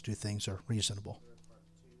like those 2 things are reasonable.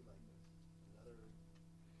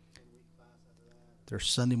 There's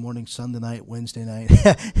Sunday morning, Sunday night, Wednesday night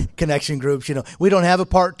connection groups. We don't have a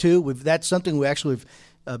part 2. That's something we've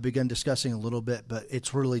begun discussing a little bit, but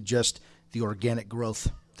it's really just the organic growth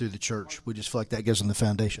through the church. We just feel like that gives them the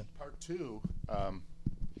foundation. Part 2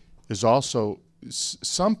 is also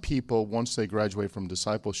some people, once they graduate from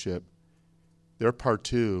discipleship, their part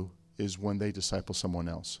 2 is when they disciple someone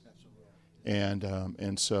else.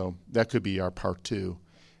 And so that could be our part 2.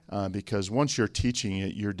 Because once you're teaching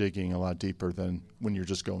it, you're digging a lot deeper than when you're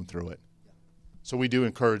just going through it. So we do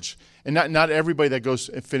encourage, and not everybody that goes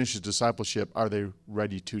and finishes discipleship are they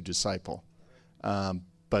ready to disciple,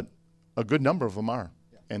 but a good number of them are,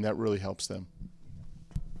 and that really helps them.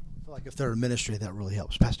 I feel like if they're in ministry, that really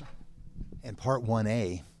helps, Pastor. And part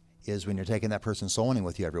 1A is when you're taking that person soul winning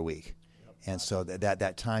with you every week. And so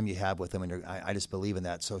that time you have with them, and I just believe in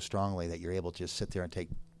that so strongly that you're able to just sit there and take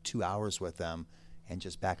 2 hours with them and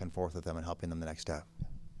just back and forth with them and helping them the next step.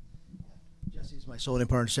 Jeff? Jesse's my soul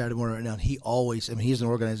partner Saturday morning right now, and he always, he's an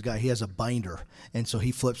organized guy. He has a binder, and so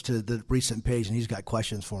he flips to the recent page, and he's got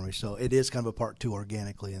questions for me. So it is kind of a part two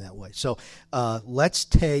organically in that way. So let's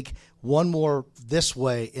take one more this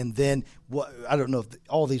way, and then I don't know if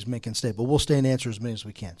all these men can stay, but we'll stay and answer as many as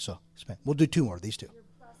we can. So we'll do two more of these two. Your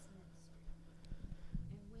bus ministry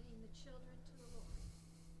and winning the children to the Lord.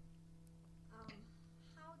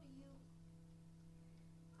 How do you,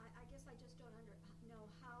 I guess I just don't know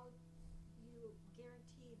how you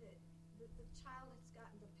guarantee that the child has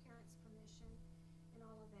gotten the parents' permission and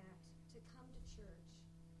all of that to come to church.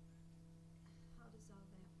 How does all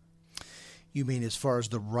that work? You mean as far as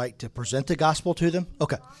the right to present the gospel to them?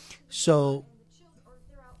 Okay. So, And the children, or if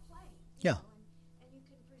they're out playing. Yeah. And you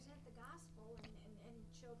can present the gospel, and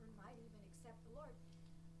children might even accept the Lord.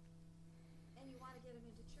 And you want to get them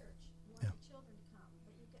into church. You want the children to come.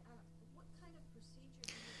 But you get, what kind of procedure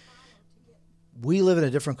do you follow to get? we live in a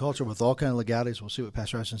different culture with all kind of legalities. We'll see what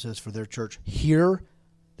Pastor Ashton says for their church. Here,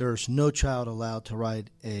 there's no child allowed to ride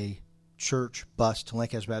a church bus to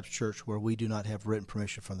Lancaster Baptist Church where we do not have written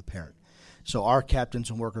permission from the parent. So our captains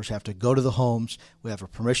and workers have to go to the homes. We have a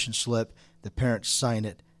permission slip. The parents sign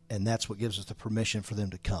it, and that's what gives us the permission for them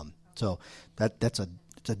to come. So it's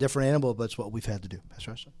a different animal, but it's what we've had to do.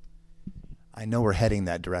 Pastor Ashton? I know we're heading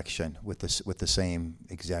that direction with the same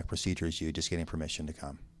exact procedure as you, just getting permission to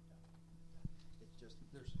come.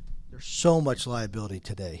 There's so much liability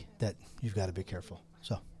today that you've got to be careful.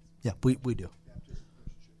 So, yeah, we do.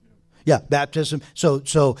 Yeah, baptism.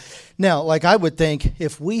 So now, like I would think,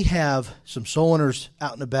 if we have some soul winners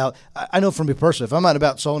out and about, I know for me personally, if I'm out and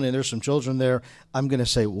about soul winning and there's some children there, I'm going to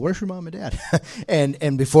say, well, where's your mom and dad?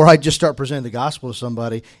 and before I just start presenting the gospel to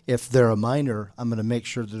somebody, if they're a minor, I'm going to make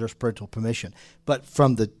sure that there's parental permission. But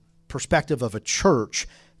from the perspective of a church,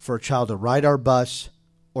 for a child to ride our bus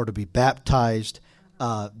or to be baptized,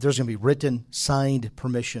 there's going to be written, signed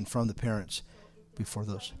permission from the parents before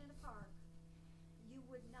those.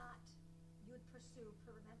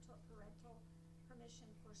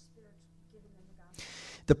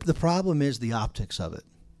 The problem is the optics of it.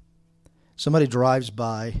 Somebody drives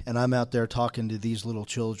by, and I'm out there talking to these little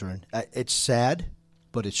children. It's sad,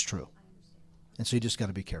 but it's true. And so you just got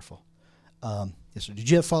to be careful. Yes, sir. Did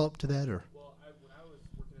you have follow-up to that? Or? Well, when I was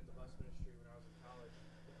working at the bus ministry when I was in college,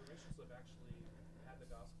 the permission slip actually had the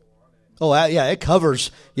gospel on it. Oh, yeah, it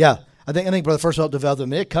covers. Yeah, I think Brother First helped develop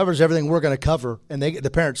them. It covers everything we're going to cover, and the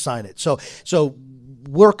parents sign it. So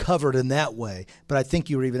we're covered in that way, but I think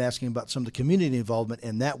you were even asking about some of the community involvement,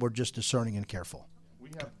 and that we're just discerning and careful. We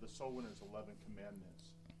have the Soul Winners 11 Commandments,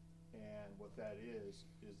 and what that is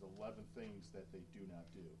 11 things that they do not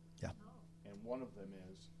do. Yeah. And one of them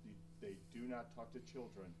is they do not talk to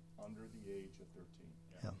children under the age of 13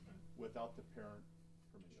 without the parent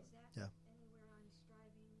permission. Yeah.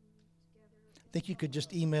 I think you could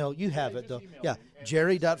just email. You have it, though. Yeah,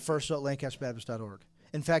 jerry.first@lancasterbaptist.org.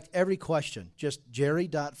 In fact, every question, just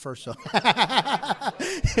jerry.first at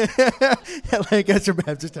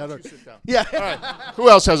lancasterbaptist.org. Yeah. All right. Who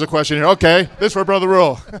else has a question here? Okay, this for Brother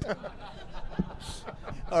Rule.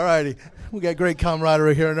 All righty. We got great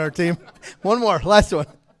camaraderie here in our team. One more, last one.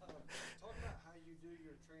 Talk about how you do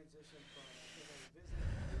your transition from visiting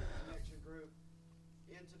the connection group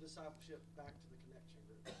into discipleship back to the connection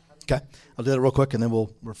group. Okay. I'll do that real quick, and then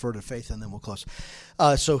we'll refer to faith, and then we'll close.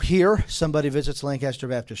 So here, somebody visits Lancaster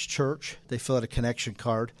Baptist Church. They fill out a connection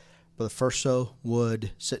card. Brother Furso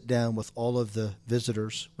would sit down with all of the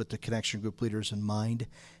visitors with the connection group leaders in mind,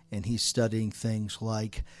 and he's studying things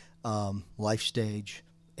like life stage,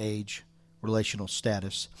 age, relational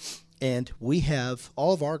status. And we have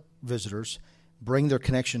all of our visitors bring their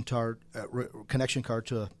connection card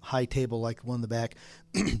to a high table like one in the back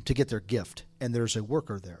to get their gift. And there's a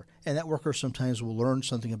worker there. And that worker sometimes will learn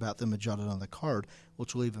something about them and jot it on the card,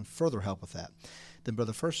 which will even further help with that. Then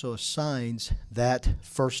Brother Furso assigns that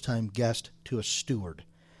first-time guest to a steward.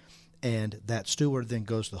 And that steward then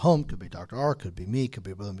goes to the home. Could be Dr. R, could be me, could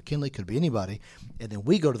be Brother McKinley, could be anybody. And then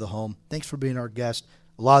we go to the home. Thanks for being our guest.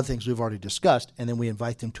 A lot of things we've already discussed. And then we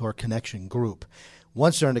invite them to our connection group.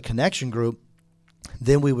 Once they're in the connection group,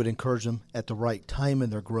 then we would encourage them at the right time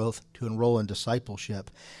in their growth to enroll in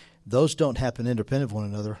discipleship. Those don't happen independent of one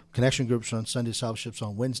another. Connection groups are on Sunday, discipleship's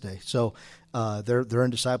on Wednesday. So they're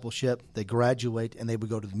in discipleship, they graduate, and they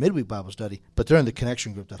would go to the midweek Bible study, but they're in the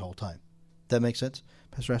connection group that whole time. That make sense?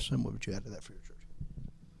 Pastor Ashton, what would you add to that for your church?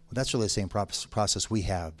 Well, that's really the same process we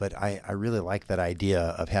have, but I really like that idea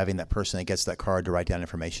of having that person that gets that card to write down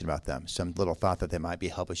information about them, some little thought that they might be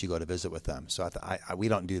help as you go to visit with them. So we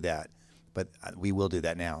don't do that, but we will do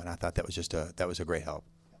that now, and I thought that was that was a great help.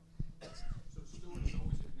 So steward is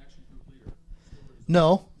always a connection group leader.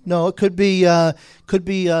 No, it could be.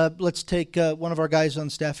 Let's take one of our guys on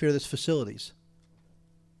staff here that's facilities.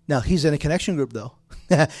 Now he's in a connection group though,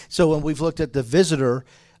 so when we've looked at the visitor,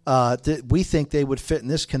 we think they would fit in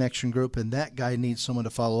this connection group, and that guy needs someone to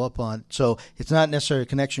follow up on. So it's not necessarily a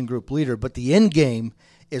connection group leader, but the end game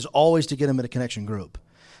is always to get him in a connection group.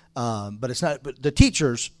 But it's not. But the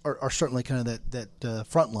teachers are certainly kind of that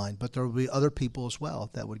front line. But there will be other people as well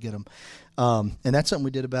that would get them, and that's something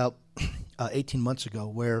we did about 18 months ago,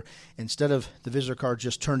 where instead of the visitor card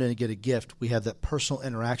just turned in and get a gift, we have that personal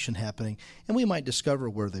interaction happening, and we might discover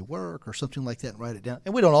where they work or something like that and write it down.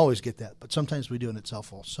 And we don't always get that, but sometimes we do, and it's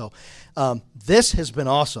helpful. So this has been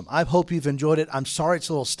awesome. I hope you've enjoyed it. I'm sorry it's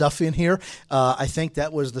a little stuffy in here. I think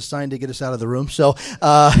that was the sign to get us out of the room. So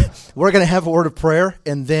we're going to have a word of prayer,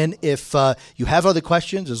 and then if you have other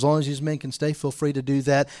questions, as long as these men can stay, feel free to do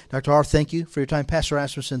that. Dr. R, thank you for your time. Pastor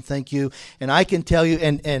Rasmussen, thank you. And I can tell you,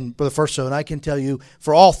 and for the first so, and I can tell you,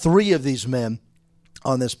 for all three of these men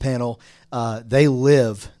on this panel, they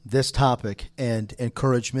live this topic and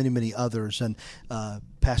encourage many, many others. And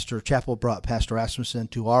Pastor Chappell brought Pastor Rasmussen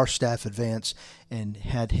to our staff advance and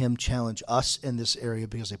had him challenge us in this area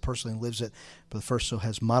because he personally lives it. But the first so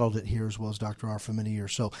has modeled it here as well as Dr. R for many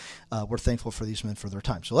years. So we're thankful for these men for their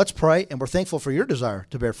time. So let's pray, and we're thankful for your desire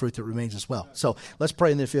to bear fruit that remains as well. So let's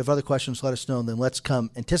pray, and then if you have other questions, let us know, and then let's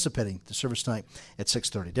come anticipating the service tonight at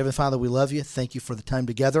 6:30. Heavenly Father, we love you. Thank you for the time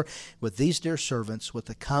together with these dear servants with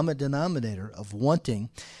the common denominator of wanting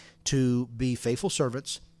to be faithful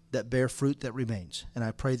servants that bear fruit that remains. And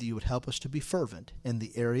I pray that you would help us to be fervent in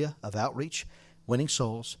the area of outreach, winning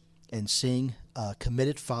souls, and seeing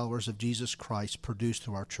committed followers of Jesus Christ produced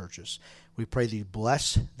through our churches. We pray that you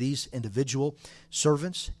bless these individual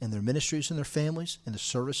servants and their ministries and their families in the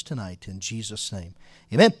service tonight in Jesus' name.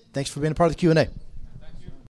 Amen. Thanks for being a part of the Q&A.